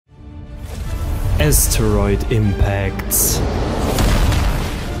Asteroid impacts.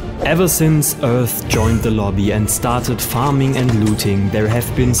 Ever since Earth joined the lobby and started farming and looting, there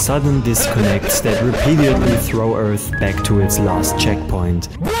have been sudden disconnects that repeatedly throw Earth back to its last checkpoint.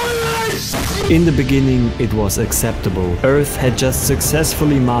 In the beginning, it was acceptable. Earth had just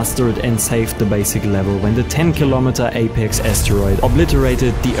successfully mastered and saved the basic level when the 10-kilometer apex asteroid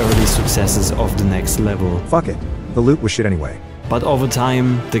obliterated the early successes of the next level. Fuck it. The loot was shit anyway. But over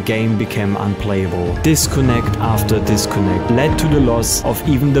time, the game became unplayable. Disconnect after disconnect led to the loss of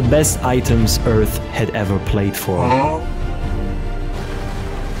even the best items Earth had ever played for.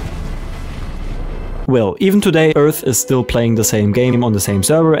 Well, even today, Earth is still playing the same game on the same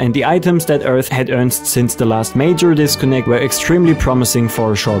server, and the items that Earth had earned since the last major disconnect were extremely promising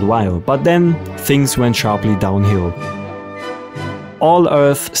for a short while. But then, things went sharply downhill. All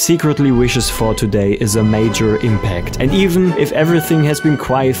Earth secretly wishes for today is a major impact. And even if everything has been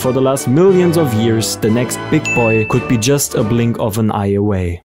quiet for the last millions of years, the next big boy could be just a blink of an eye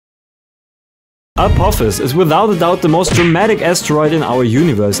away. Apophis is without a doubt the most dramatic asteroid in our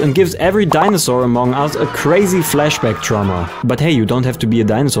universe and gives every dinosaur among us a crazy flashback trauma. But hey, you don't have to be a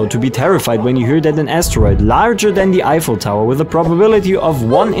dinosaur to be terrified when you hear that an asteroid larger than the Eiffel Tower with a probability of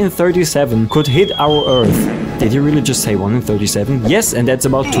 1 in 37 could hit our Earth. Did you really just say 1 in 37? Yes, and that's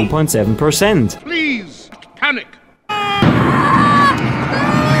about 2.7%. Please, panic!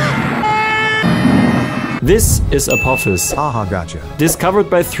 This is Apophis. Haha, gotcha.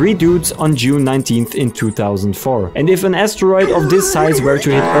 Discovered by 3 dudes on June 19th in 2004. And if an asteroid of this size were to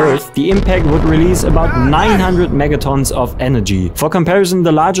hit Earth, the impact would release about 900 megatons of energy. For comparison,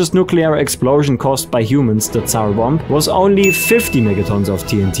 the largest nuclear explosion caused by humans, the Tsar bomb, was only 50 megatons of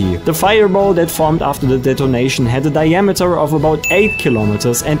TNT. The fireball that formed after the detonation had a diameter of about 8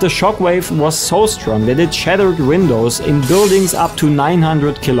 kilometers, and the shockwave was so strong that it shattered windows in buildings up to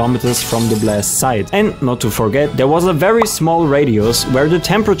 900 kilometers from the blast site. And not to forget, there was a very small radius where the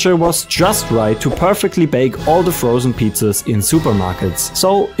temperature was just right to perfectly bake all the frozen pizzas in supermarkets.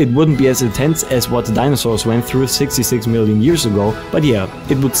 So it wouldn't be as intense as what the dinosaurs went through 66 million years ago, but yeah,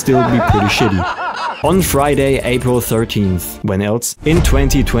 it would still be pretty shitty. On Friday, April 13th, when else? In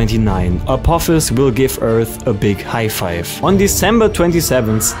 2029, Apophis will give Earth a big high five. On December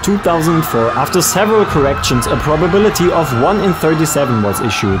 27th, 2004, after several corrections, a probability of 1 in 37 was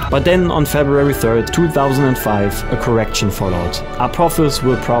issued. But then on February 3rd, 2005, a correction followed. Apophis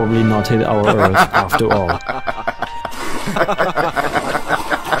will probably not hit our Earth after all.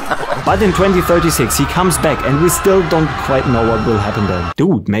 But in 2036 he comes back and we still don't quite know what will happen then.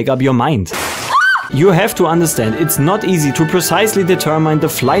 Dude, make up your mind. You have to understand, it's not easy to precisely determine the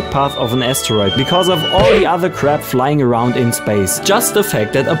flight path of an asteroid because of all the other crap flying around in space. Just the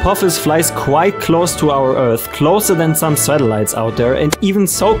fact that Apophis flies quite close to our Earth, closer than some satellites out there, and even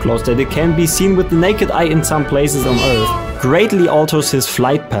so close that it can be seen with the naked eye in some places on Earth, greatly alters his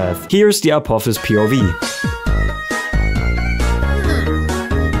flight path. Here's the Apophis POV.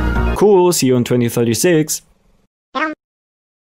 Cool, see you in 2036.